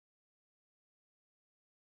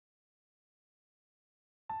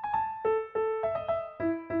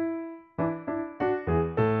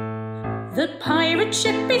The pirate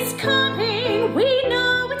ship is coming, we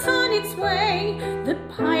know it's on its way. The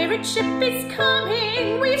pirate ship is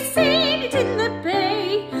coming, we've seen it in the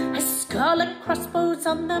bay. A skull and crossbows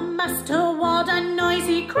on the master, what a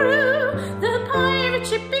noisy crew. The pirate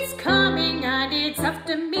ship is coming and it's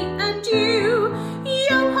after me and you.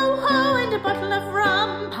 Yo ho ho and a bottle of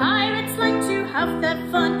rum, pirates like to have their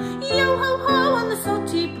fun. Yo ho ho on the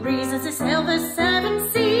salty breeze as they sail the seven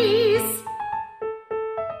seas.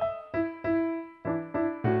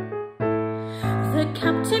 The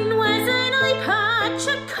captain wears an eye patch,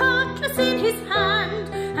 a cutlass in his hand,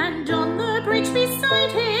 and on the bridge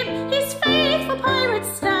beside him his faithful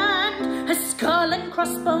pirates stand. A skull and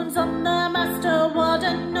crossbones on the master, what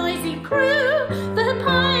a noisy crew. The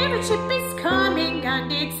pirate ship is coming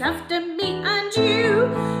and it's after me and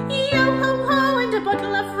you. Yo ho ho and a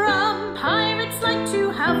bottle of rum, pirates like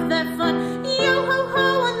to have their fun. Yo ho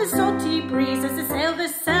ho on the salty breeze as they sail the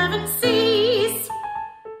seven seas.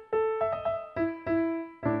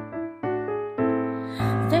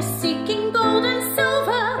 They're seeking gold and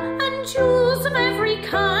silver and jewels of every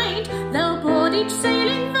kind. They'll board each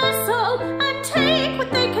sailing vessel and take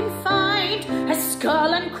what they can find. A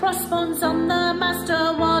skull and crossbones on the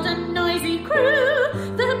master.